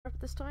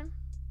this time.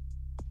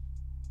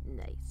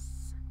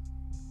 Nice.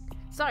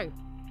 So,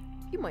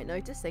 you might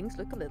notice things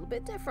look a little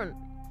bit different.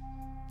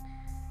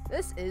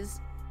 This is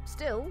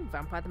still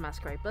Vampire the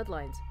Masquerade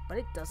Bloodlines, but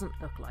it doesn't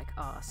look like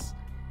arse.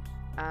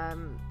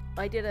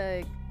 I did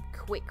a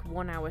quick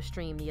 1 hour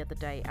stream the other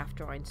day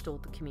after I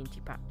installed the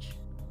community patch.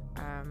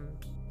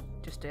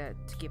 Just to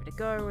give it a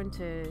go and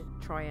to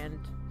try and...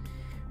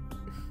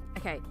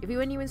 Okay,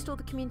 when you install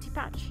the community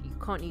patch, you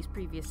can't use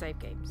previous save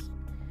games.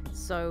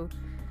 So,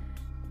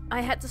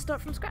 I had to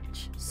start from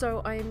scratch.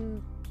 So,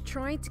 I'm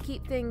trying to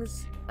keep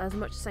things as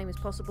much the same as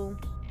possible.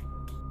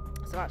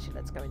 So actually,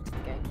 let's go into the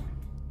game.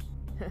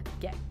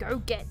 Go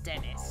get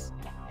Dennis!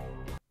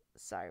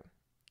 So,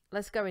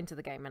 let's go into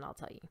the game and I'll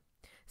tell you.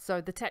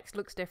 So, the text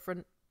looks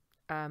different.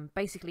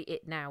 Basically,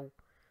 it now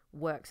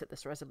works at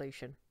this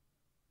resolution.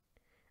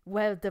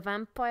 Where the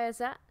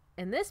vampire's at?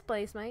 In this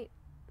place, mate,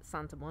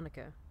 Santa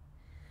Monica.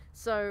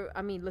 So,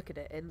 I mean, look at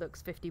it. It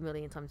looks 50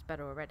 million times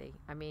better already.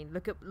 I mean,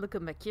 look at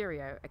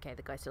Mercurio. Okay,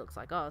 the guy still looks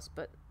like us,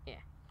 but yeah.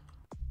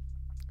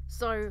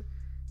 So,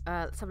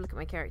 let's have a look at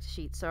my character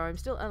sheet. So, I'm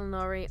still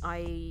Eleonore.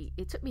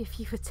 It took me a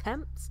few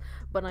attempts,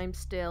 but I'm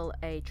still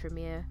a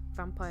Tremere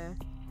vampire.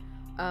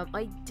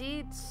 I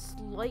did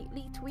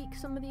slightly tweak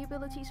some of the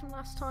abilities from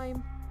last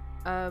time.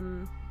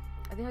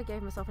 I think I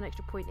gave myself an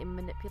extra point in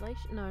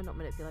manipulation. No, not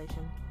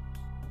manipulation.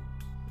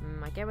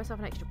 I gave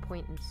myself an extra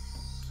point in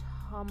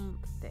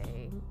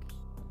something.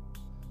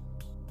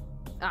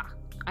 I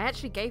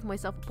actually gave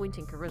myself a point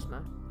in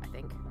charisma, I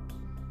think.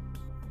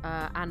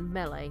 And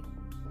melee.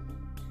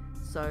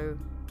 So,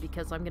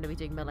 because I'm going to be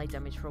doing melee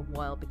damage for a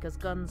while, because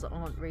guns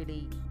aren't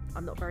really...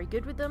 I'm not very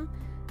good with them,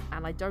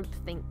 and I don't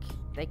think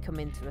they come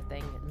into a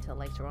thing until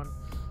later on.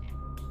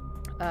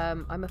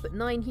 I'm up at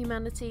 9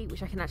 humanity,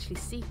 which I can actually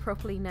see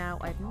properly now.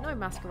 I have no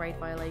masquerade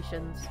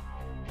violations,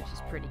 which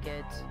is pretty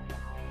good.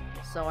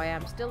 So I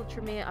am still a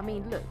Tremere. I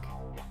mean, look.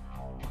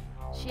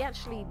 She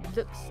actually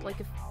looks like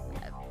a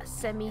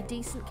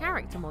semi-decent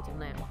character model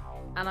now.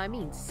 And I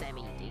mean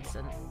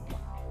semi-decent.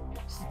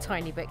 Just a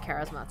tiny bit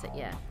charismatic,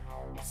 yeah.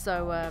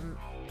 So,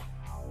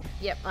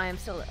 yep, I am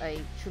still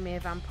a Tremere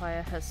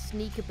vampire. Her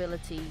sneak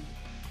ability...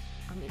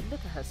 I mean,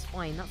 look at her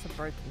spine. That's a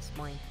broken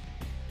spine.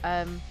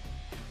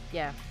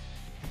 Yeah.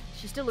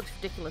 She still looks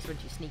ridiculous when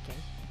she's sneaking.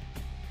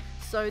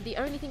 So the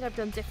only thing I've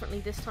done differently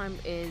this time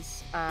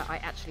is I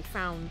actually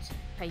found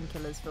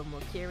painkillers for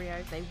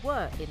Mercurio. They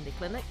were in the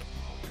clinic.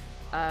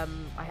 I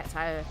had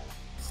to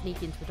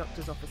sneak into a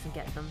doctor's office and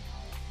get them.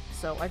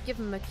 So I've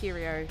given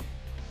Mercurio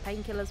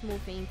painkillers,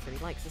 morphine, so he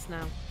likes us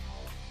now.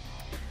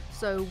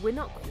 So we're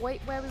not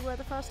quite where we were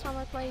the first time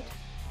I played.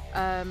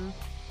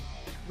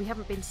 We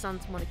haven't been to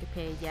Santa Monica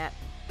Pier yet.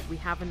 We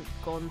haven't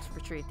gone to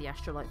retrieve the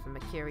astrolite from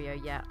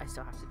Mercurio yet. I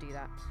still have to do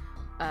that.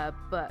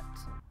 But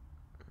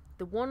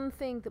the one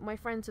thing that my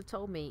friends have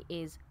told me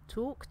is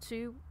talk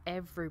to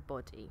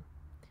everybody.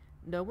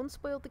 No one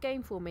spoiled the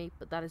game for me,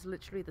 but that is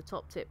literally the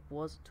top tip,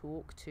 was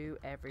talk to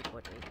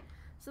everybody.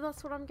 So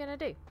that's what I'm going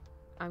to do.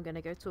 I'm going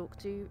to go talk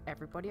to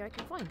everybody I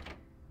can find.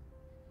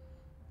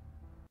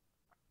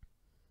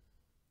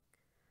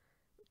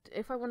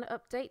 If I want to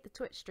update the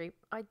Twitch stream,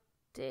 I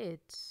did.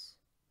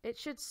 It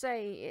should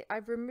say,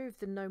 I've removed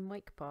the no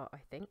mic part, I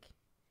think.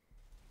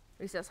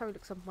 At least that's how it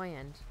looks on my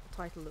end. The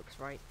title looks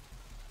right.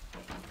 I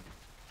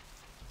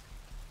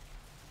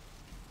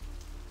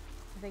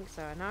think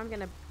so. And now I'm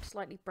going to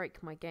slightly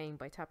break my game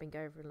by tapping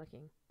over and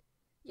looking.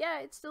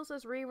 Yeah, it still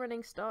says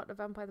rerunning start of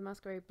Vampire the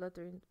Masquerade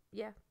Bloodlines.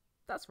 Yeah,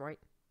 that's right.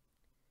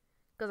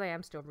 Because I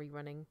am still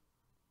rerunning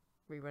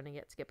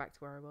it to get back to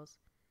where I was.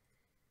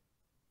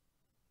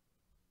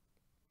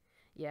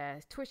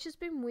 Yeah, Twitch has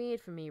been weird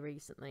for me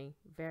recently.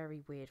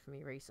 Very weird for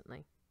me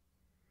recently.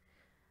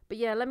 But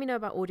yeah, let me know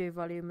about audio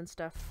volume and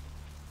stuff.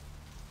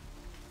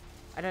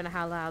 I don't know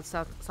how loud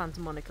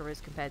Santa Monica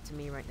is compared to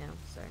me right now,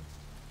 so...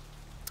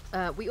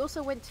 we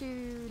also went to...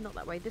 not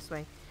that way, this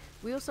way.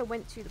 We also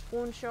went to the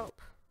pawn shop.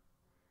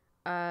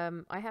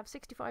 I have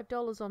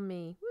 $65 on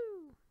me.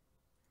 Woo!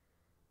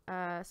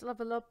 Still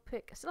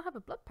have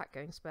a blood pack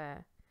going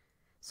spare.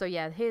 So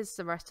yeah, here's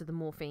the rest of the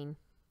morphine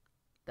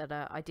that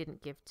I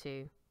didn't give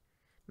to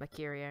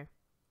Mercurio.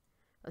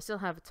 I still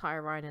have a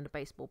tire iron and a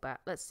baseball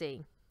bat. Let's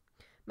see.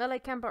 Melee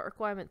combat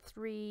requirement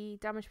 3,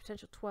 damage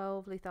potential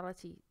 12,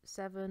 lethality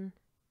 7.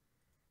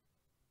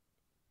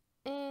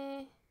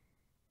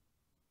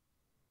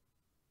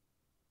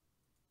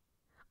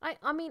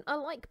 I mean, I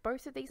like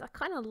both of these. I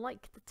kind of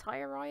like the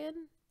tire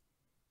iron.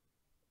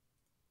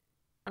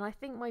 And I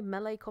think my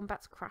melee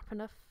combat's crap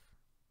enough.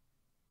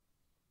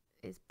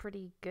 Is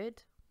pretty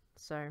good.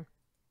 So.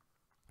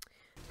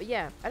 But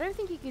yeah, I don't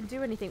think you can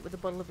do anything with a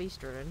bottle of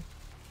estrogen.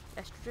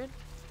 Estrogen?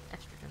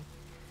 Estrogen.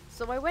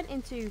 So I went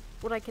into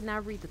what I can now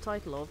read the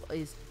title of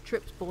is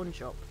Trip's Pawn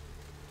Shop.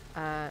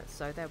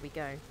 So there we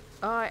go.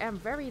 Oh, I am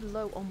very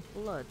low on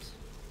blood.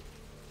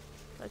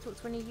 Can I talk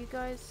to any of you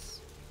guys?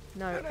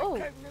 No.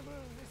 Oh!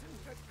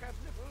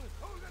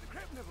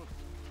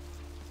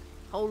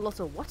 Whole lot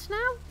of what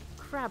now?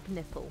 Crab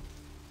nipple.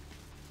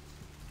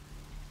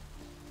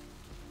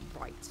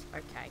 Right,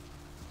 okay.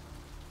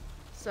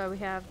 So we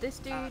have this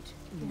dude,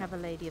 we have a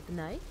lady of the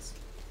night.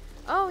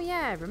 Oh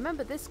yeah,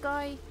 remember this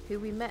guy who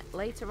we met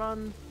later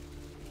on?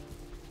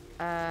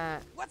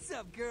 What's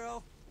up,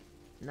 girl?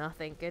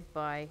 Nothing,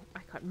 goodbye. I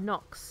can't.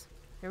 Nox.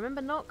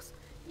 Remember Nox?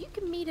 You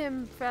can meet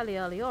him fairly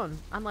early on,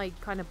 and I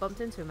kind of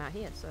bumped into him out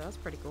here, so that's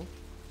pretty cool.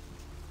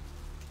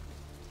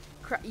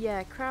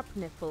 Yeah, crab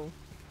nipple.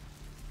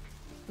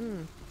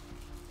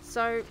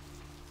 So,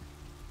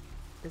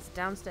 there's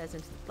downstairs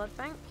into the blood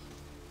bank.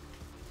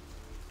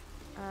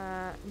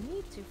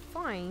 Need to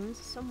find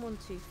someone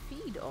to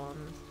feed on.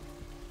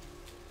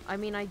 I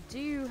mean, I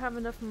do have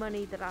enough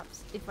money that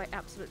if I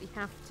absolutely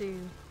have to,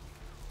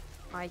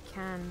 I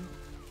can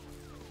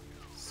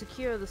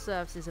secure the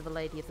services of a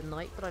lady of the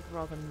night, but I'd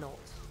rather not.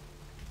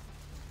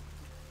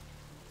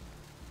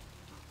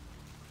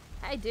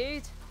 Hey,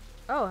 dude!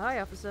 Oh, hi,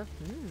 officer.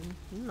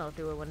 Not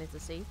who I wanted to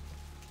see.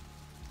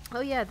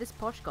 Oh yeah, this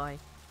posh guy.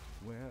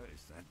 Where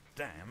is that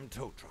damn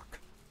tow truck?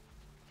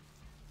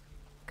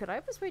 Could I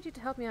persuade you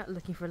to help me out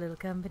looking for a little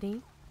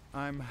company?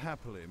 I'm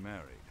happily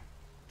married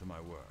to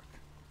my work,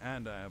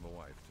 and I have a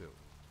wife too.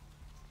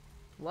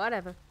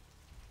 Whatever.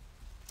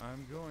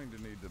 I'm going to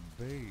need to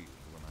bathe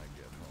when I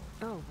get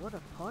home. Oh, what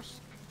a posh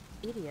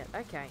idiot.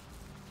 Okay.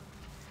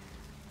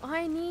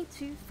 I need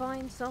to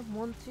find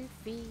someone to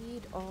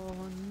feed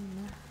on.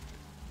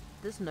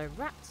 There's no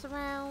rats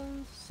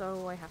around,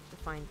 so I have to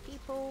find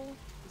people.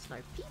 There's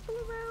no people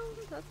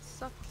around? That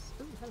sucks.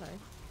 Ooh, hello.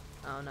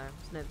 Oh no,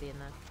 there's nobody in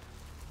there.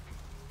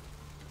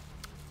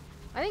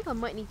 I think I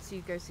might need to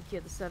go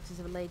secure the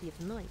services of a lady of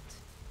the night.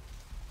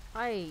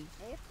 Hey,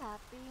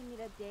 Pappy, you need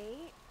a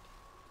date?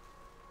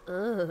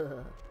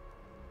 Ugh.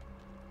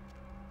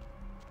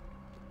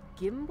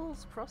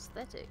 Gimbal's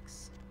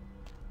prosthetics.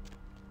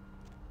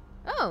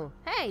 Oh,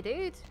 hey,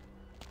 dude.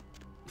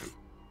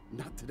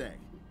 Not today.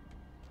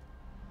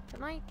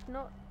 Can I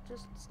not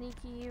just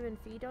sneaky you and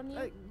feed on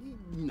you?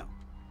 No.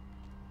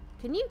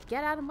 Can you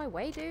get out of my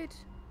way, dude?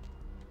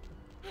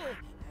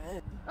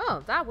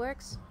 Oh, that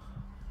works.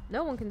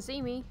 No one can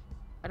see me,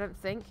 I don't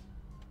think.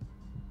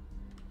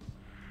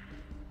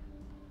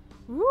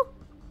 Woo!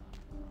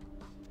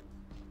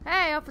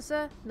 Hey,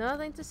 officer.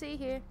 Nothing to see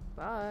here.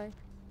 Bye.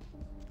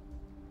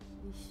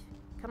 Eesh.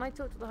 Can I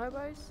talk to the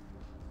hobos?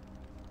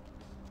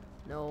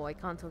 No, I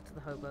can't talk to the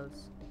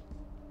hobos.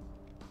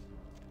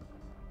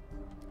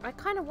 I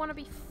kind of want to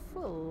be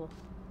full.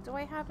 Do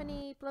I have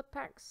any blood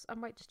packs? I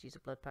might just use a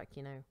blood pack,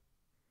 you know.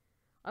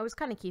 I was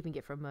kind of keeping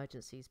it for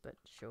emergencies, but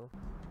sure.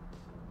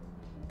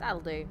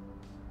 That'll do.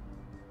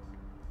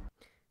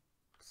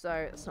 So,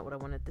 that's not what I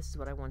wanted. This is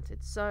what I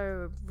wanted.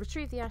 So,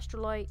 retrieve the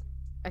astrolite.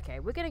 Okay,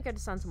 we're going to go to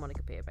Santa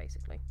Monica Pier,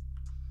 basically.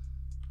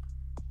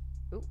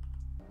 Ooh.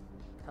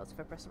 Helps if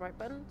I press the right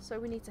button. So,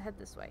 we need to head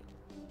this way.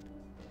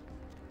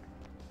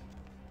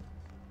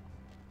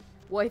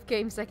 Wife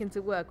came second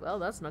to work. Well,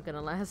 that's not going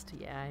to last.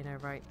 Yeah, I know,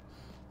 right?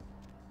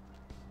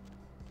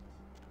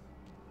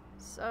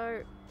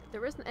 So,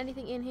 there isn't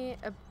anything in here.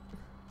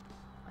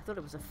 I thought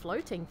it was a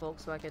floating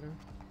Volkswagen.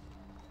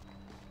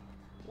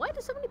 Why do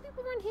so many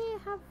people around here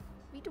have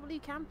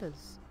VW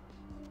campers?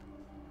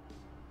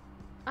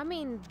 I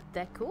mean,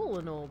 they're cool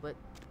and all, but...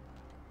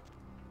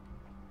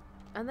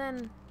 And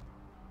then...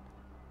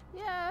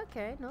 Yeah,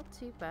 okay, not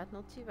too bad,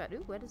 not too bad.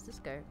 Ooh, where does this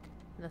go?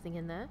 Nothing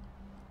in there?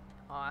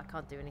 Oh, I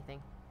can't do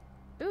anything.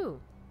 Ooh.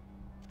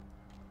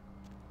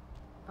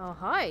 Oh,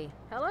 hi.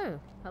 Hello.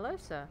 Hello,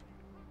 sir.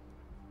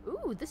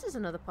 Ooh, this is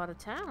another part of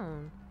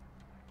town.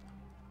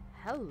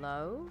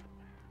 Hello.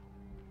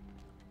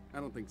 I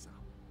don't think so.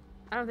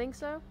 I don't think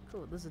so?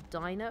 Cool, there's a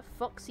diner.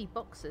 Foxy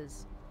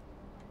Boxes.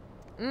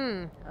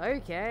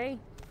 Okay.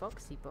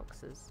 Foxy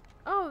Boxes.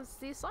 Oh, it's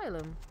the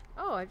asylum.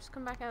 Oh, I've just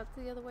come back out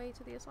the other way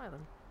to the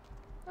asylum.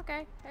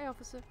 Okay. Hey,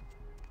 officer.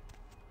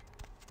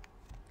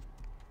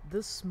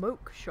 The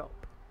Smoke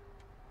Shop.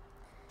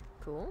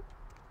 Cool.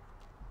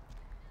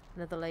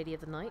 Another lady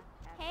of the night.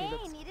 Hey,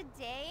 need a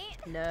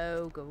date?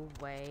 No, go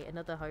away.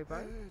 Another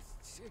hobo.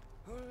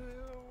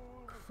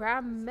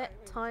 Crab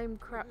time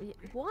crab.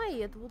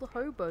 Why are all the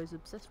hobos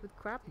obsessed with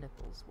crab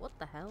nipples? What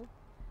the hell?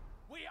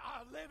 We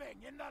are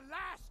living in the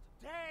last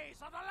days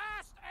of the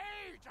last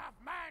age of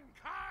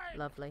mankind.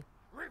 Lovely.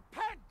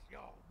 Repent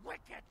your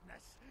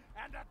wickedness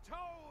and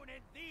atone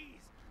in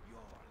these your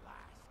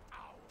last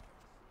hours.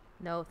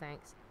 No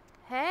thanks.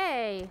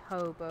 Hey,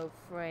 hobo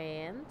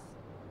friend.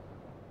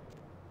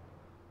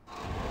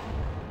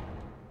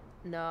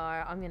 No,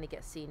 I'm gonna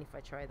get seen if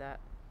I try that.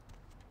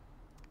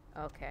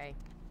 Okay.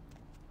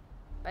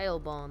 Bail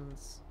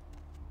bonds.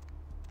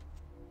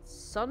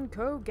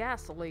 Sunco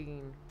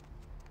gasoline.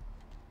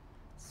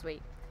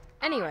 Sweet.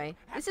 Anyway,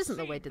 this isn't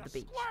the way to the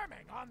beach.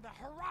 Squirming on the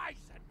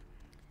horizon.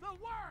 The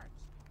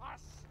words are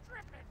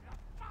stripping the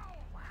foul.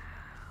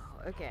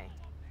 Wow. Okay.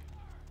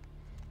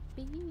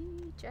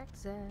 Beach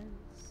access.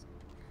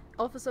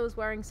 Officer was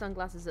wearing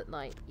sunglasses at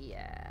night.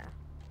 Yeah.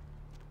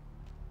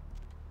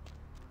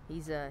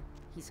 He's a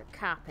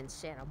cop in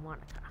Santa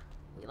Monica.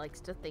 He likes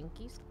to think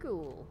he's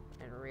cool,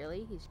 and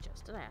really, he's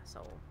just an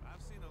asshole.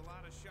 I've seen a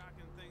lot of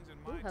shocking things in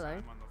Ooh, my hello.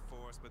 time on the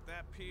force, but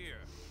that pier,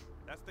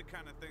 That's the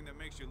kind of thing that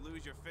makes you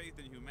lose your faith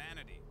in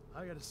humanity.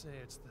 I gotta say,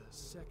 it's the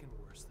second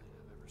worst thing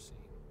I've ever seen.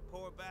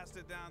 Poor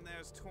bastard down there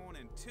is torn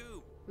in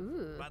two.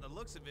 Ooh. By the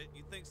looks of it,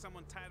 you'd think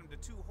someone tied him to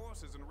two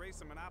horses and raced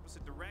them in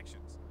opposite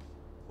directions.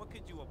 What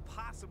could you have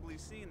possibly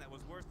seen that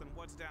was worse than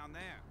what's down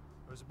there?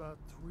 It was about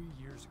 3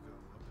 years ago,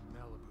 up in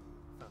Malibu.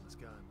 Found this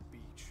guy on the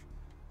beach.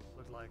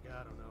 Looked like,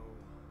 I don't know,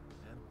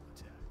 animal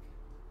attack.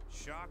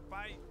 Shark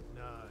bite?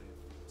 Nah,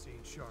 I've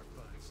seen shark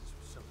bites. This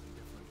was something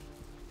different.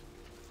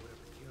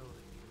 Whatever killed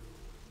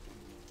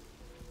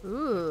him,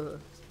 Ooh.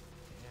 his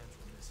hands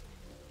were missing.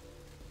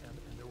 And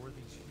there were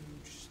these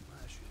huge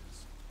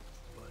slashes.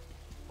 But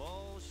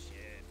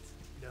Bullshit.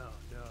 no.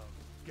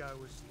 Guy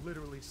was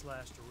literally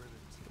slashed to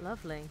ribbons.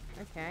 Lovely.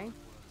 Okay. I was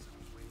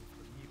waiting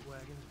for the meat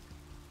wagon.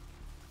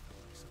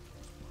 Felt like someone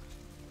was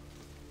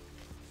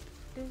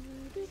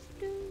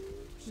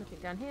watching. Nothing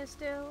down here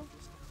still.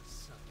 It's not a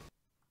sight.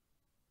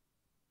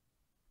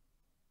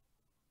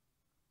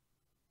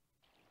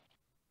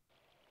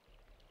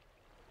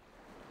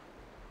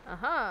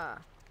 Aha!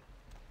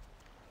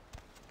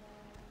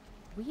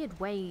 Weird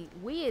way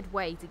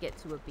to get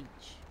to a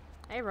beach.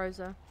 Hey,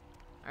 Rosa.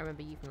 I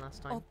remember you from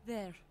last time. Up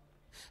there.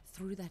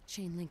 Through that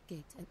chain link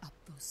gate and up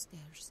those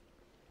stairs.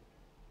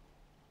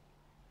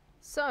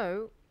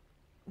 So,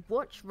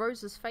 watch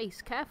Rosa's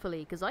face carefully,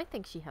 because I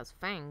think she has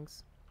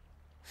fangs.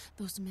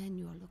 Those men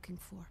you are looking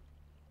for.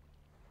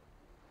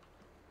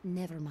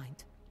 Never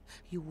mind.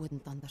 You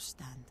wouldn't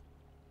understand.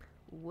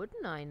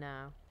 Wouldn't I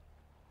now?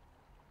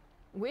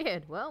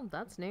 Weird. Well,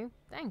 that's new.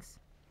 Thanks.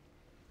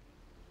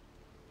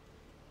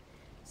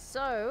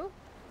 So,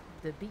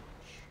 the beach.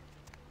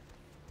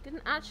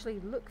 Didn't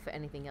actually look for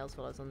anything else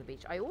while I was on the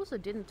beach. I also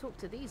didn't talk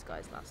to these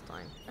guys last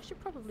time. I should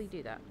probably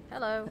do that.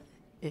 Hello.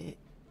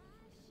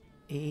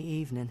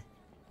 Evening.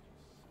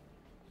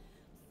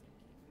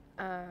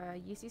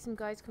 You see some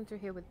guys come through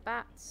here with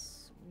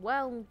bats.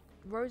 Well,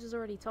 Rose has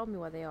already told me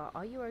where they are.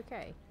 Are you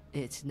okay?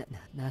 It's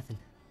nothing.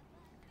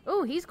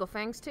 Oh, he's got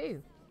fangs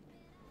too.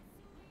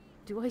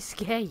 Do I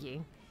scare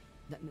you?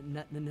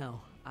 No.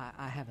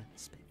 I have a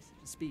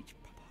speech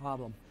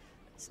problem.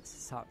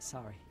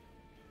 Sorry.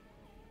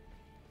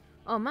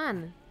 Oh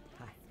man.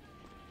 Hi.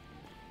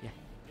 Yeah.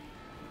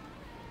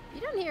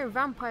 You don't hear a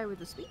vampire with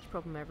a speech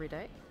problem every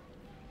day.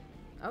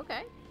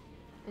 Okay.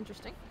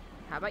 Interesting.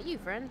 How about you,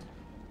 friend?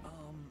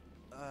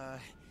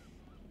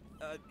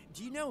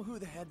 Do you know who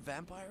the head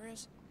vampire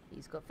is?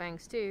 He's got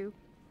fangs too.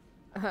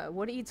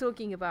 What are you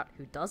talking about?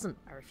 Who doesn't?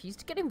 I refuse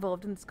to get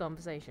involved in this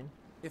conversation.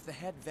 If the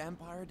head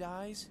vampire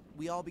dies,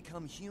 we all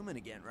become human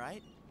again,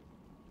 right?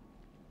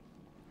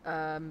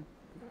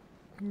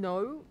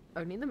 No.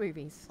 Only in the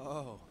movies.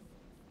 Oh.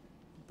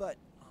 But,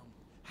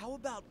 how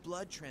about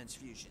blood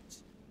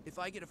transfusions? If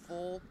I get a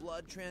full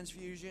blood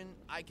transfusion,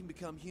 I can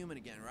become human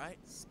again, right?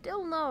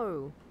 Still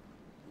no.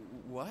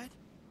 What?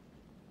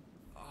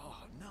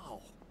 Oh,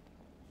 no.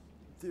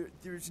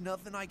 There's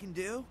nothing I can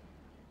do?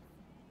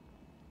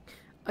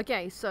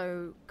 Okay,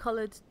 so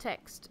coloured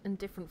text and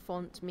different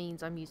font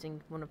means I'm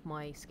using one of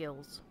my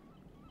skills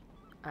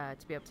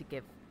to be able to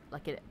give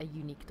like a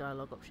unique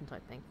dialogue option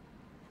type thing.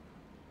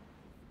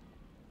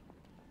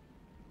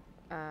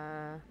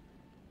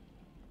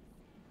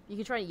 You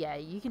can try,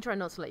 you can try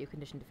not to let your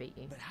condition defeat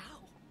you. But how?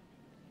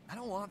 I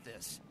don't want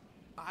this.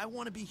 I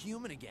want to be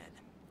human again.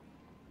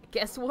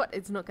 Guess what?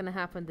 It's not going to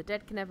happen. The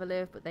dead can never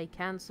live, but they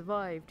can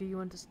survive. Do you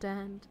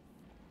understand?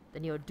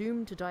 Then you're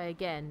doomed to die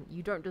again.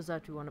 You don't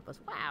deserve to be one of us.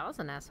 Wow, that's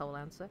an asshole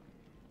answer.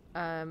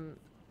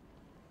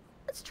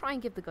 Let's try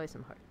and give the guy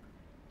some hope.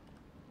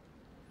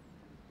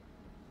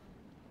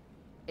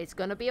 It's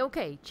gonna be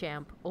okay,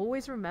 champ.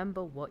 Always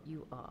remember what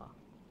you are.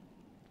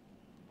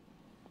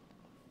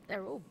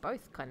 They're all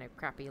both kind of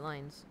crappy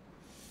lines.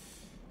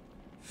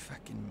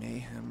 Fucking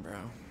mayhem,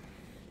 bro.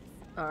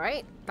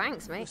 Alright,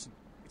 thanks, mate. Listen,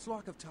 it's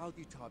like I've told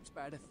you types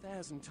about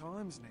 1,000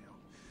 times now.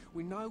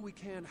 We know we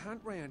can't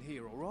hunt round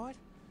here, alright?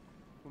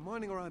 We're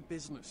minding our own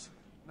business.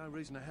 No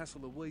reason to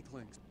hassle the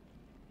weaklings.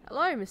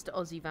 Hello, Mr.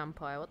 Aussie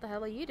Vampire. What the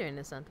hell are you doing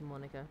in Santa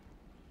Monica?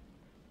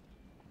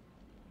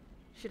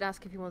 Should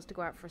ask if he wants to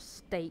go out for a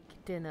steak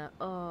dinner.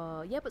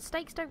 Oh, yeah, but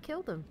steaks don't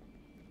kill them.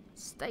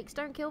 Steaks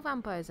don't kill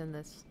vampires in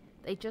this.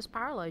 They just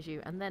paralyze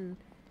you, and then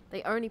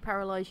they only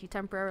paralyze you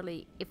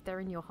temporarily if they're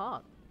in your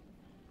heart.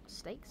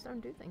 Steaks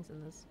don't do things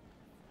in this.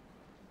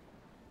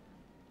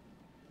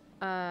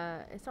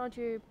 It's told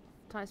you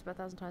times about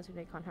 1,000 times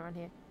we can't around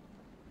here.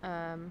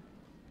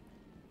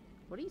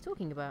 What are you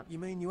talking about? You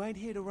mean you ain't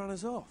here to run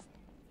us off?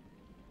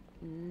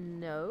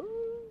 No?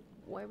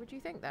 Why would you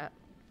think that?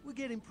 We're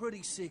getting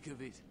pretty sick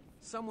of it.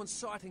 Someone's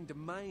sighting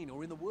domain,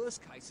 or in the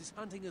worst cases,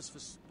 hunting us for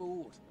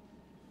sport.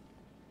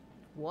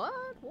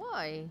 What?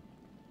 Why?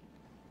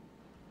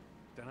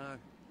 Dunno.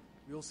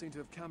 We all seem to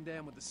have come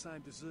down with the same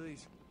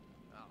disease.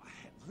 Oh,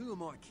 hell, who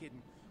am I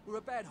kidding? We're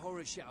a bad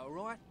horror show,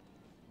 alright?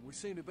 We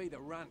seem to be the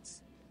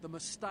runts, the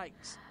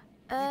mistakes.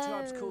 You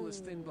types call us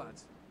thin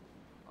bloods.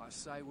 I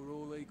say we're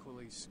all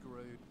equally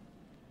screwed.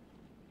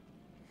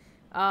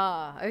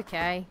 Ah,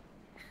 okay.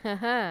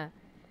 Haha.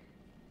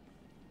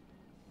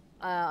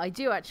 I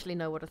do actually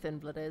know what a thin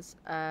blood is.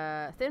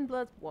 Thin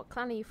blood, what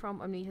clan are you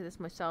from? I'm new to this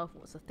myself.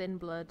 What's a thin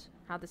blood?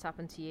 How'd this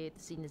happen to you? The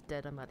scene is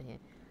dead, I'm out of here.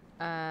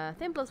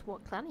 Thin blood's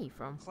what clan are you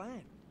from?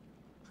 Clan?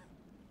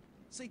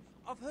 See,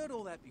 I've heard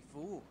all that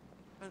before.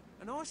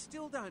 And I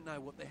still don't know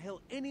what the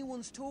hell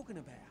anyone's talking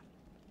about.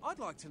 I'd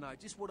like to know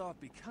just what I've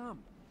become.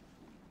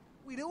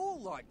 We'd all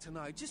like to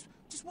know just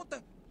what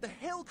the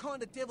hell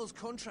kind of devil's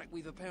contract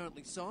we've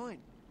apparently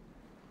signed.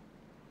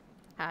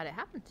 How'd it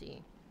happen to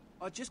you?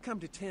 I'd just come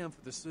to town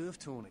for the surf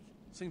tourney.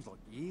 Seems like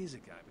years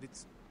ago, but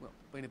it's, well,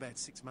 been about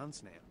 6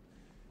 months now.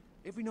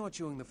 Every night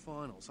during the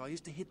finals, I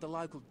used to hit the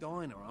local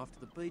diner after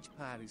the beach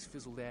parties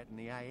fizzled out in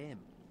the AM.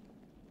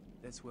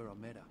 That's where I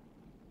met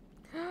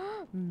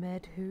her.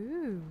 Met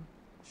who?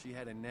 She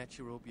had a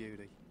natural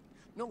beauty.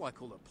 Not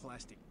like all the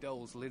plastic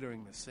dolls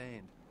littering the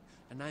sand.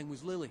 Her name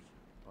was Lily.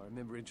 I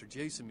remember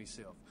introducing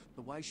myself,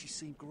 the way she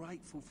seemed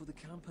grateful for the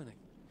company.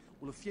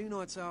 Well, a few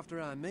nights after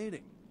our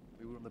meeting,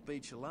 we were on the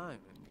beach alone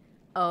and...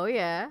 Oh,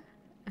 yeah?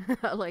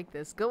 I like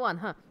this. Go on,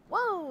 huh?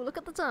 Whoa, look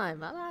at the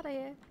time. I'm out of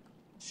here.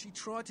 She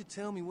tried to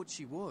tell me what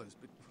she was,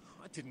 but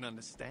I didn't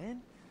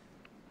understand.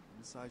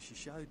 And so she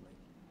showed me.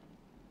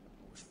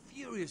 I was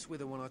furious with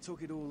her when I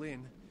took it all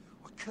in.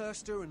 I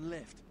cursed her and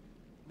left,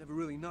 never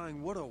really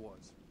knowing what I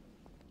was.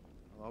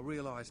 Well, I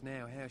realise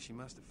now how she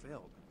must have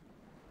felt.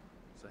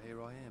 So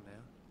here I am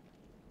now,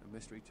 a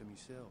mystery to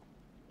myself.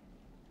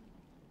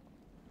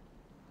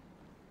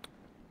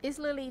 Is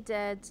Lily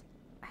dead?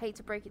 I hate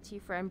to break it to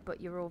you, friend,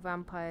 but you're all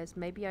vampires.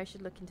 Maybe I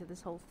should look into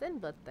this whole thin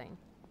blood thing.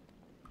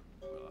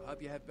 Well, I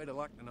hope you had better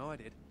luck than I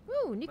did.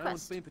 Ooh, new No quest.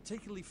 one's been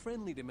particularly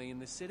friendly to me in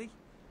this city.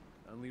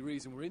 Only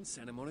reason we're in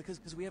Santa Monica is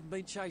because we haven't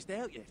been chased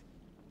out yet.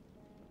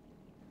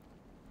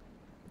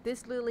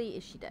 This Lily,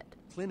 is she dead?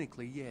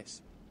 Clinically,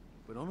 yes.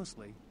 But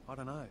honestly, I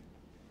don't know.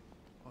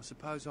 I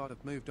suppose I'd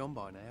have moved on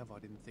by now if I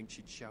didn't think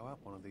she'd show up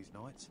one of these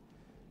nights.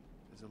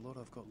 There's a lot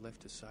I've got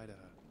left to say to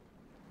her.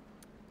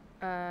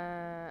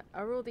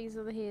 Are all these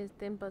other here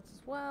thin bloods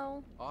as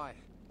well? Aye.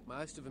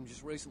 Most of them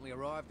just recently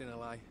arrived in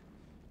LA.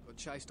 Got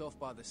chased off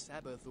by the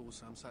Sabbath or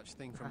some such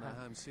thing from their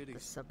home The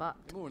cities. Sabbat.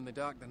 They're more in the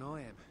dark than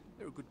I am.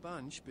 They're a good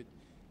bunch, but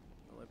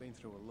well, they've been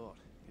through a lot.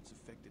 It's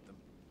affected them.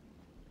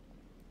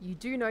 You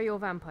do know you're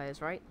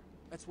vampires, right?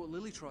 That's what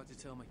Lily tried to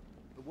tell me.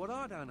 But what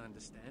I don't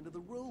understand are the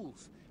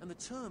rules and the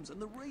terms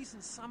and the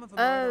reasons some of them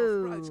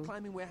are off roads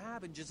claiming we're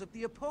harbingers of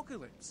the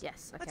apocalypse.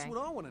 Yes, okay. That's what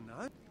I want to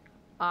know.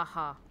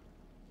 Aha.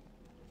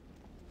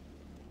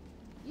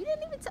 You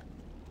didn't even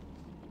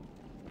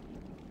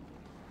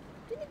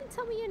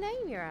tell me your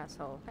name, you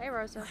asshole. Hey,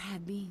 Rosa. You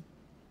have been.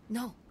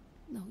 No,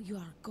 you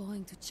are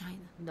going to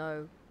China.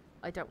 No,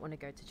 I don't want to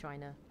go to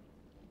China.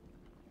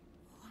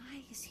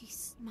 Why is he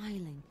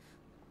smiling?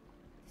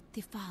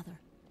 The father.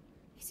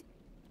 Is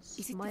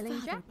it Smiling the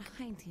father Jack?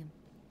 behind him?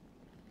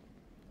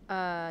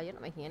 You're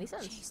not making any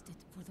sense. Chased it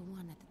for the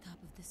one at the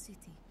top of the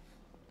city.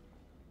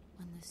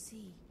 On the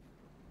sea.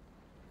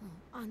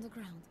 Oh, on the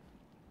ground.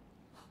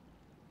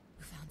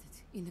 We found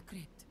it in the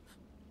crypt.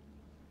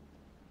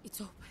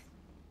 It's open.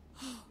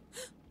 Oh,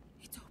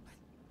 it's open.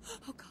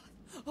 Oh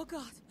God. Oh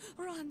God.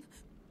 Run.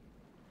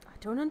 I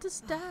don't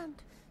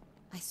understand.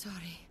 I'm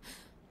sorry.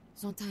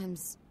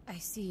 Sometimes I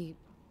see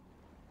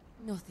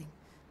nothing.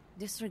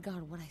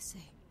 Disregard what I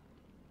say.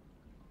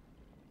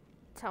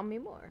 Tell me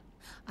more.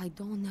 I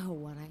don't know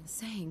what I'm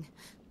saying.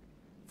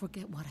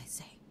 Forget what I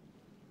say.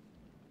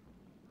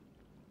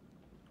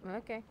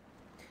 Okay.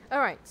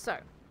 Alright, so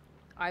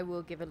I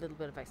will give a little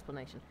bit of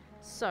explanation.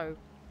 So,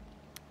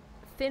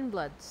 thin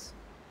bloods.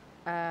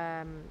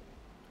 I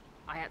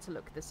had to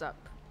look this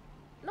up.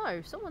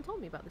 No, someone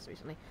told me about this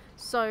recently.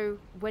 So,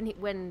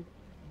 when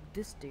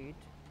this dude...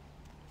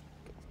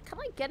 Can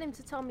I get him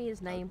to tell me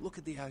his name? Look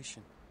at the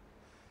ocean.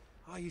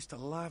 I used to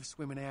love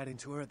swimming out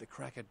into her at the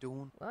crack of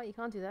dawn. Well, you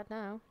can't do that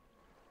now.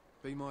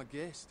 Be my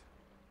guest.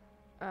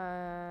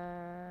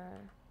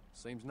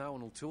 Seems no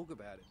one will talk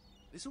about it.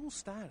 This all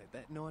started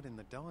that night in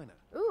the diner.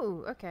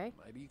 Ooh, okay.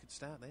 Maybe you could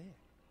start there.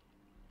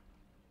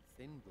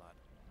 Thin blood.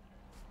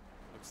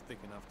 Looks thick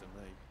enough to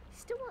me.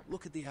 Still want...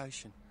 Look at the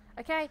ocean.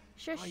 Okay,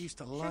 shush. I used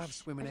to love shush.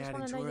 swimming I just out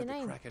wanna into know her your at the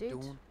name, crack of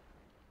dude. dawn.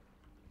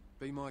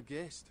 Be my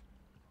guest.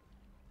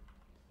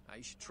 Hey,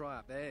 you should try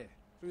up there.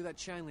 Through that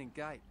chain link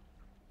gate.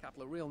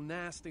 Couple of real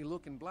nasty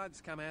looking bloods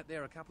come out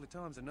there a couple of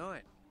times a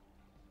night.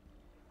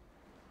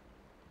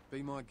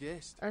 Be my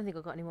guest. I don't think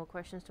I've got any more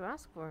questions to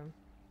ask for him.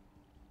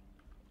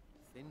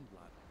 Thin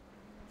blood.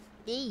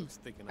 E. Looks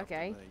thick enough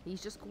Okay, to me.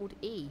 he's just called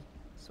E.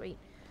 Sweet.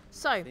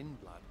 So, Thin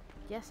blood.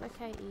 yes,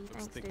 okay, E. Looks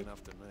Thanks, thick dude.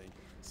 enough to me.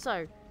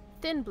 So,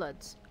 thin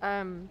bloods.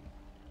 In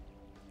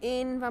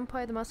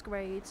Vampire the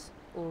Masquerade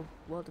or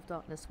World of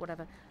Darkness,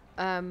 whatever.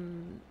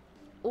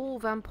 All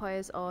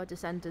vampires are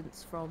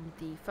descendants from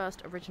the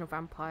first original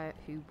vampire,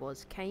 who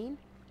was Cain,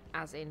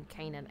 as in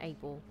Cain and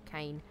Abel.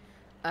 Cain.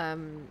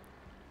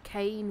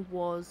 Cain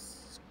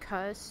was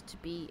cursed to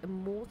be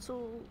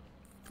immortal,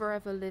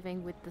 forever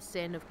living with the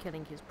sin of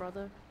killing his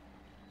brother.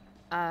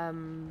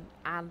 And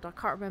I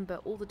can't remember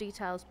all the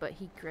details, but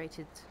he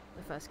created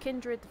the first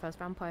kindred, the first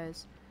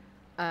vampires.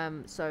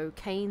 So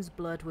Cain's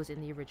blood was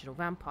in the original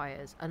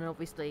vampires, and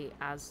obviously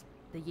as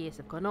the years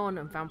have gone on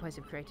and vampires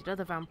have created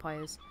other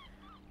vampires,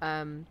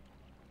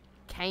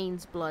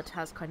 Cain's blood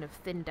has kind of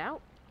thinned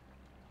out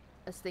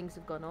as things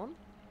have gone on.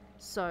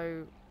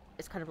 So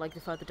it's kind of like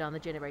the further down the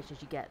generations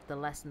you get, the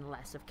less and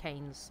less of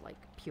Cain's like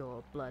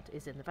pure blood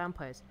is in the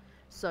vampires.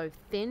 So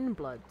thin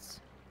bloods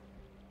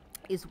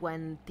is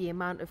when the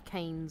amount of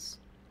Cain's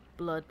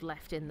blood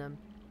left in them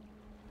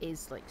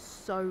is like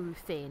so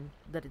thin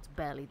that it's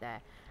barely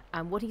there.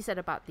 And what he said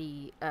about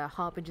the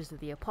harbingers of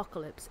the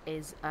apocalypse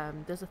is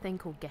there's a thing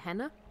called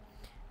Gehenna,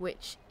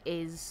 which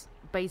is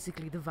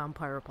basically the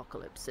vampire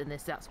apocalypse. In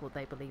this, that's what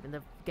they believe in.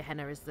 The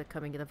Gehenna is the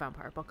coming of the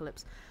vampire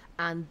apocalypse,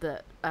 and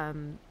that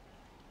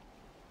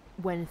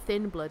when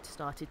thin blood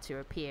started to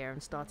appear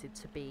and started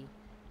to be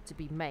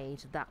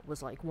made, that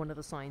was like one of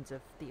the signs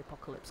of the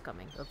apocalypse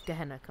coming, of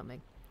Gehenna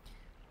coming.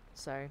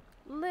 So,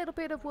 a little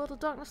bit of World of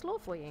Darkness lore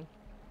for you.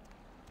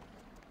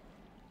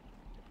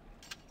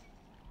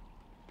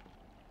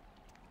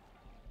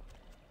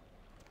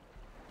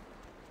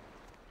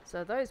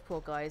 So those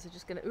poor guys are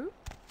just gonna... Ooh!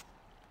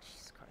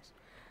 Jesus Christ.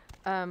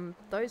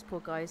 Those poor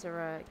guys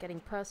are getting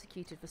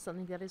persecuted for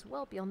something that is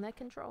well beyond their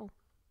control.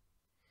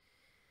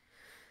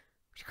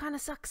 Which kind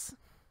of sucks.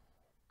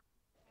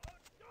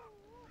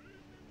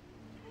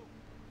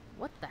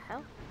 What the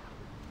hell?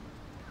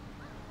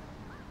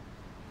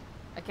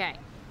 Okay.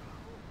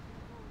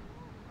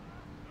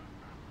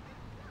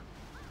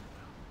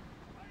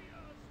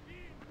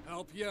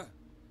 Help you?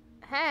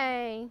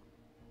 Hey!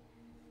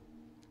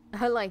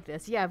 I like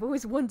this. Yeah, I've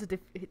always wondered if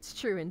it's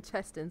true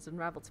intestines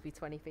unravel to be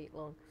 20 feet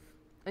long.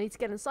 I need to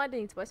get inside, I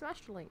need to buy some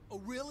Astrolink. Oh,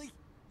 really?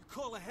 You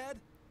call ahead?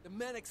 The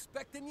man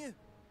expecting you?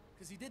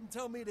 Because he didn't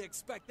tell me to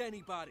expect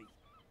anybody.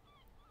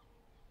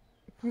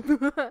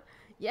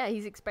 Yeah,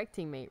 he's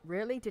expecting me.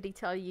 Really? Did he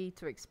tell you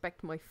to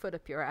expect my foot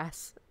up your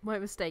ass? My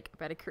mistake,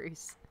 better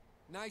cruise.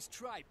 Nice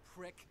try,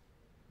 prick.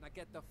 Now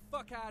get the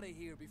fuck out of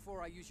here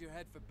before I use your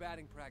head for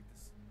batting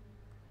practice.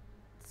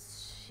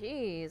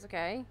 Jeez,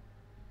 okay.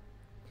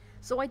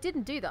 So I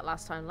didn't do that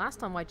last time.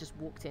 Last time I just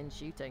walked in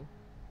shooting,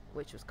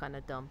 which was kind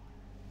of dumb.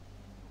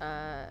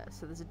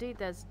 So there's a dude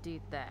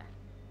there.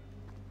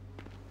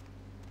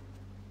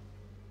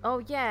 Oh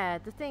yeah,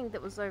 the thing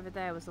that was over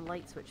there was a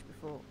light switch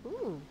before.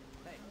 Ooh.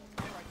 Hey,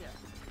 right there.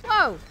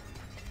 Whoa!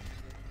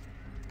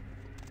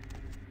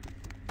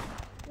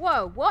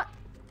 Whoa, what?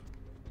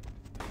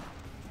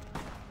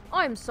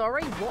 I'm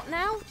sorry, what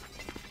now?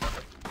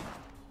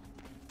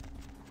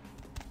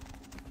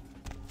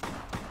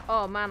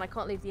 Oh man, I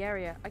can't leave the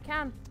area. I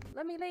can.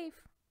 Let me leave.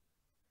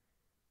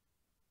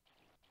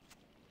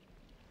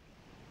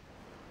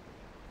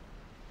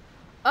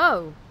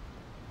 Oh.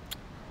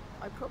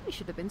 I probably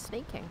should have been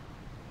sneaking.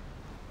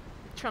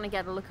 Trying to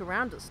get a look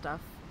around at stuff.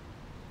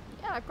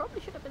 Yeah, I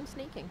probably should have been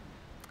sneaking.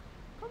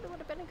 Probably would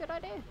have been a good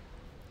idea.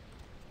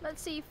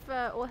 Let's see if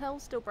all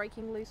hell's still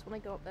breaking loose when I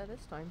go up there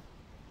this time.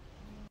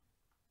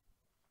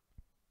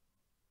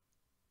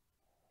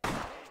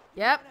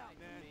 Yep.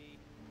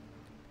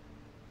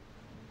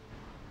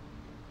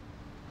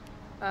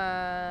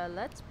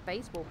 Let's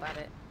baseball bat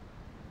it.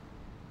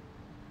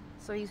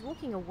 So he's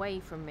walking away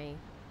from me.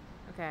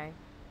 Okay.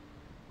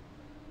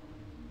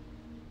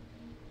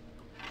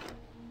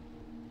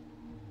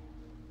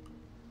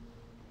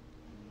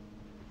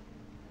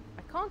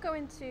 I can't go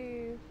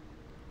into...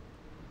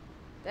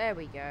 There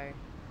we go.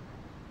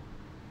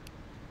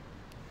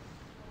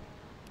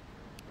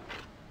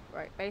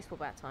 Right, baseball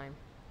bat time.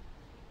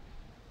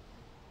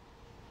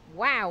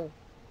 Wow!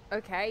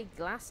 Okay,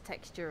 glass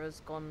texture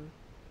has gone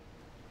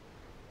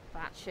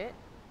batshit.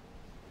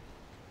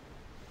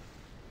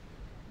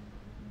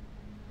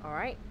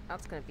 Alright,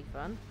 that's gonna be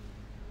fun.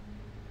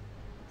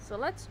 So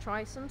let's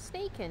try some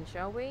sneaking,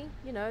 shall we?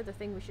 You know, the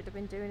thing we should have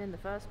been doing in the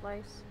first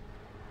place.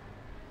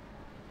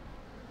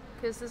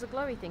 Because there's a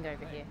glowy thing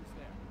over here.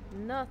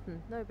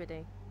 Nothing.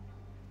 Nobody.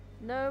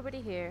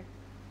 Nobody here.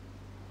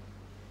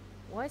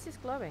 Why is this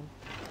glowing?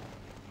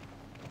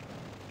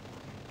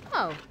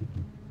 Oh!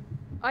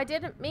 I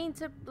didn't mean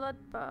to blood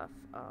buff.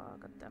 Oh,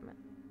 god damn it.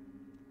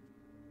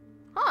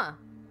 Huh!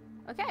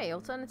 Okay,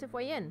 alternative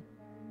way in.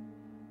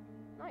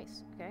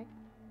 Nice, okay.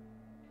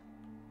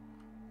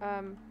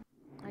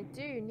 I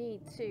do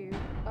need to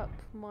up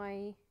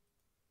my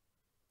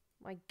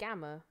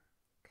gamma,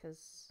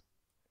 because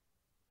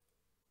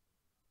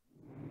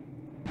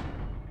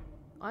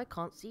I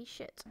can't see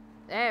shit.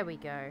 There we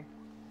go.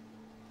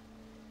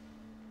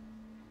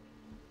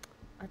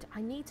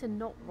 I need to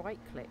not right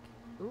click.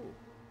 Ooh.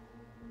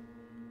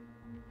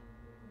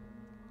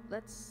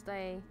 Let's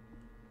stay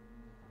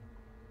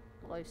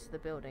close to the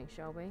building,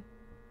 shall we?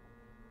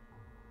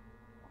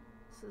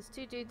 So there's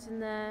two dudes in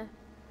there.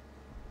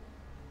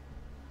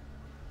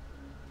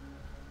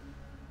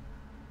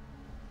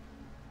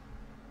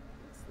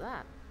 What's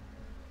that?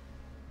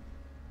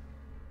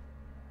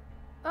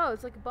 Oh,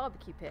 it's like a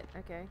barbecue pit.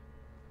 Okay.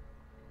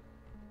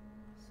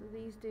 So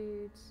these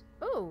dudes...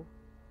 Oh!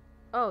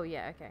 Oh,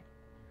 yeah, okay.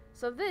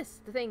 So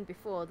this, the thing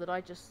before that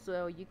I just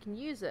saw, you can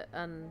use it,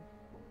 and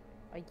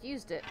I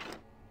used it.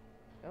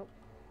 Oh.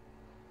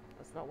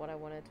 That's not what I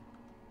wanted.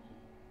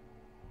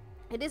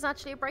 It is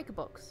actually a breaker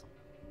box.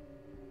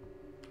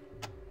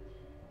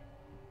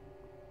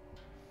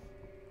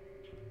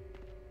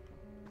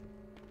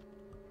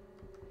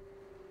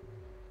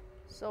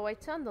 So I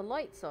turned the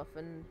lights off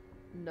and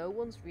no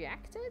one's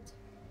reacted?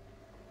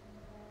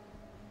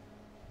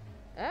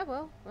 Ah,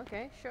 well,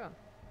 okay, sure.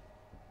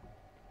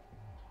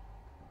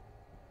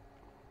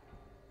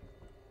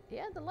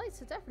 Yeah, the lights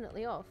are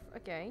definitely off.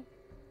 Okay.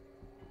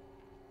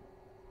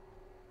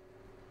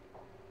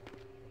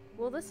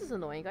 Well, this is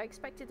annoying. I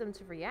expected them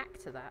to react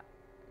to that.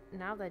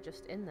 Now they're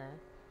just in there.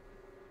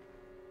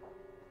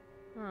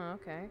 Oh,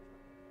 okay.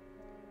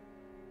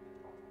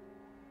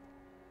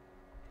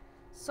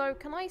 So,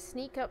 can I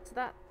sneak up to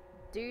that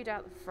dude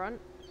out the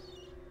front?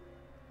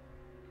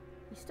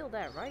 He's still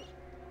there, right?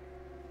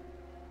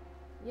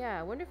 Yeah,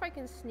 I wonder if I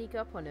can sneak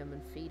up on him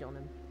and feed on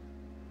him.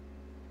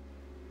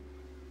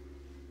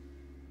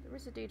 There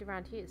is a dude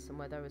around here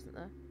somewhere though, isn't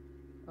there?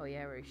 Oh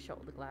yeah, where he shot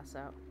all the glass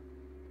out.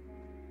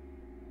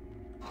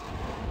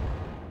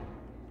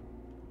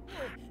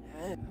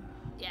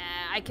 Yeah,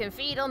 I can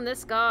feed on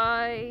this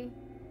guy.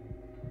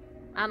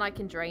 And I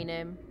can drain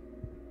him.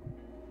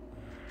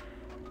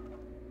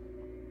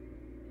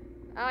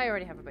 I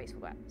already have a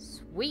baseball bat.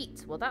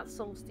 Sweet! Well, that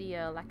solves the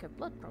lack of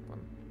blood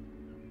problem.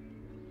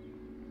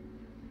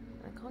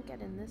 I can't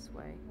get in this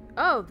way.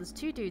 Oh, there's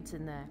two dudes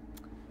in there.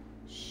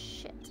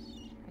 Shit.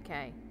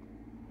 Okay.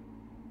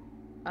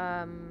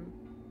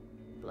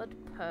 Blood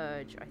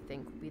purge, I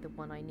think, would be the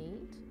one I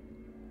need.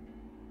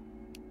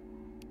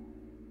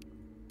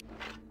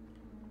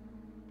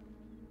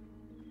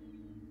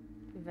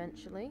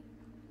 Eventually.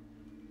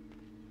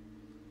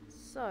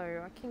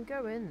 So, I can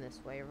go in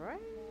this way,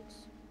 right?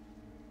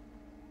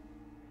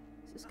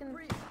 Is this gonna...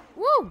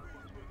 Woo!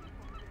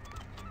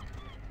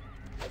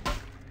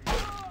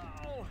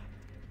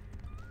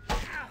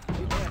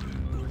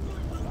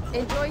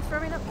 Enjoy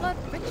throwing up blood,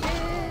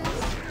 bitches!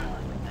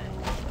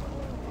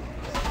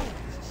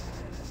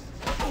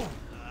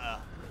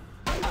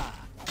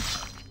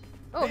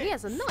 Oh, he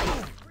has a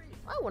knife!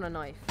 I want a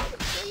knife.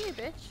 Screw you,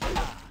 bitch.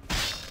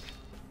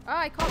 Oh,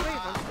 I can't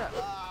move, I'm stuck.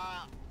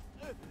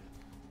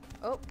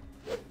 Oh.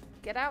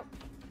 Get out.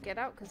 Get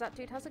out, because that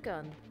dude has a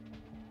gun.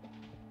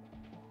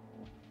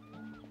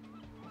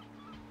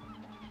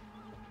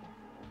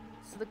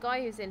 So the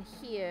guy who's in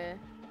here...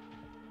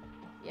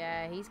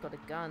 Yeah, he's got a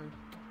gun.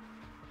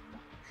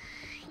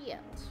 Shit.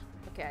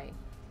 Okay.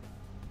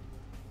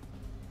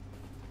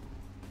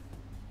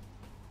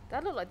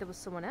 That looked like there was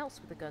someone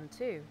else with a gun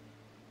too.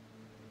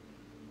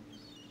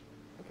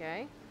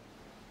 Okay.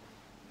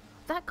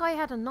 That guy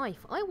had a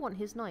knife. I want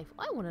his knife.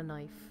 I want a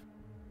knife.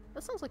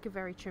 That sounds like a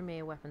very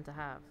Tremere weapon to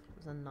have.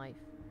 As a knife.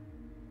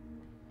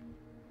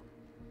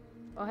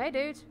 Oh, hey,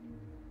 dude.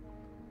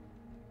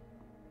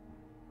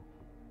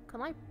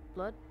 Can I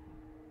blood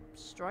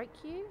strike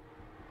you?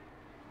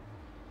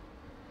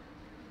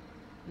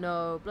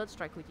 No, blood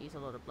strike would use a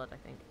lot of blood, I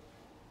think.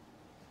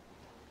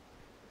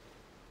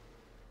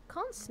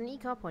 Can't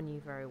sneak up on you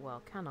very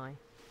well, can I?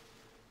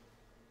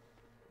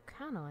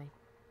 Can I?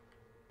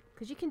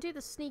 Because you can do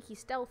the sneaky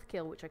stealth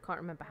kill, which I can't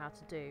remember how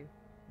to do.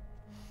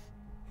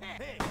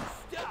 Hey,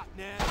 stop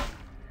now!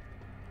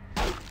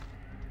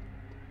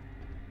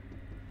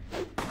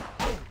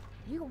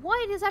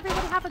 Why does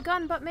everybody have a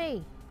gun but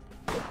me?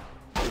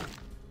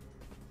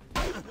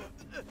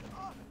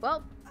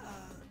 Well,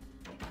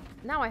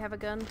 now I have a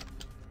gun.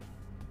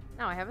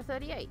 Now I have a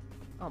 38.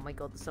 Oh my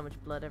god, there's so much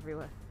blood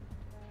everywhere.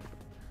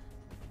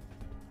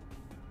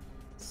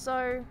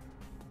 So,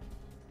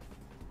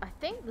 I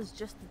think there's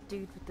just the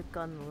dude with the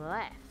gun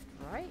left,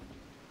 right?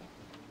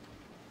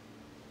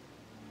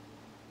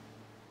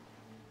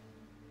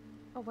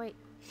 Oh wait.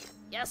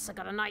 Yes, I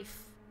got a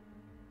knife.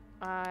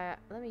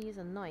 Let me use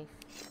a knife.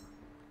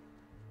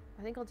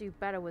 I think I'll do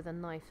better with a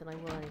knife than I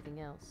will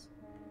anything else.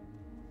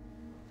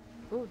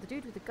 Oh, the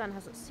dude with the gun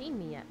hasn't seen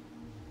me yet.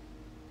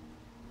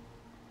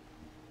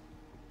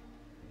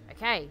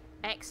 Okay,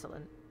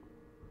 excellent.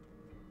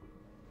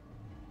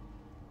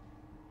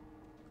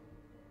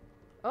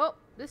 Oh,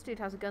 this dude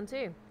has a gun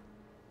too.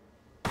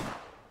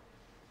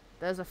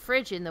 There's a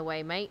fridge in the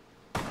way, mate.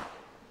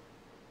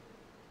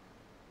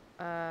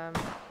 Can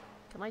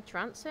I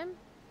trance him?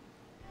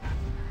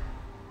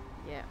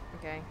 Yeah,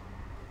 okay.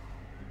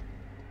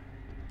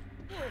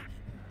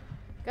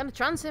 Gonna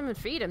trance him and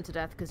feed him to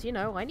death, because, you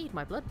know, I need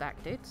my blood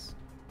back, dudes.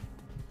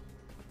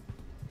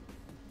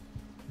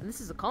 And this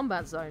is a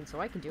combat zone, so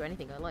I can do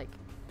anything I like.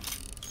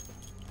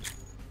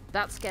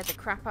 That scared the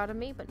crap out of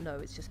me, but no,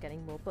 it's just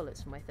getting more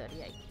bullets for my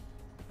 38.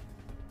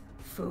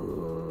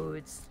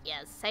 Foods.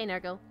 Yes, hey,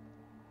 Nurgle.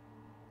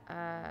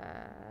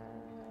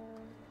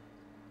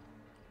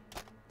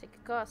 Take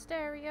a car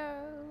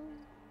stereo.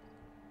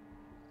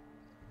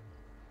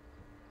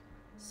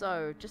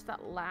 So, just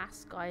that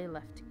last guy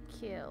left to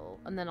kill,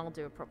 and then I'll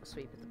do a proper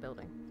sweep of the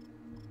building.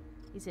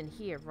 He's in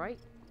here, right?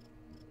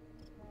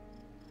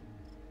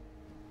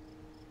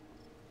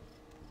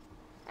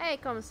 Hey,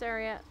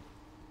 commissariat.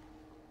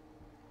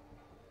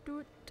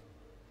 Doot.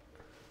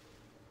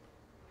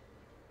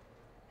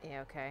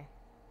 Yeah, okay.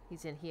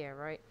 He's in here,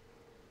 right?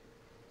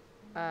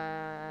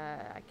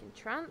 I can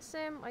trance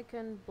him, I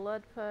can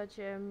blood purge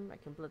him, I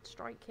can blood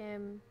strike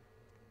him.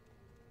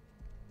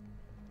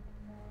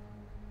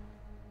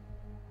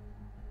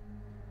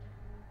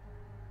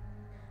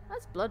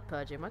 Let's blood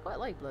purge him. I quite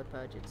like blood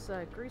purge. It's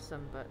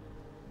gruesome, but...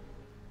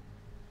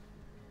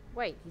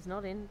 Wait, he's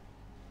not in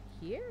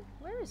here?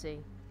 Where is he?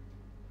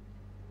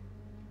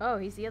 Oh,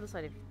 he's the other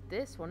side of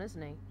this one,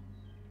 isn't he?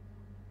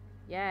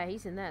 Yeah,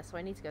 he's in there, so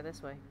I need to go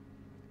this way.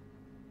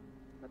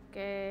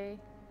 Okay.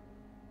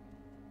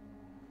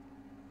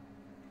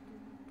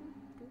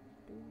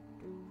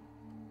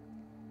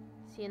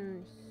 Is he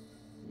in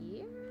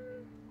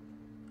here?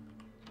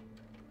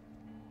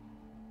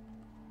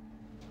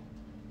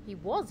 He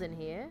was in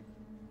here?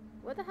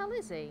 Where the hell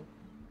is he?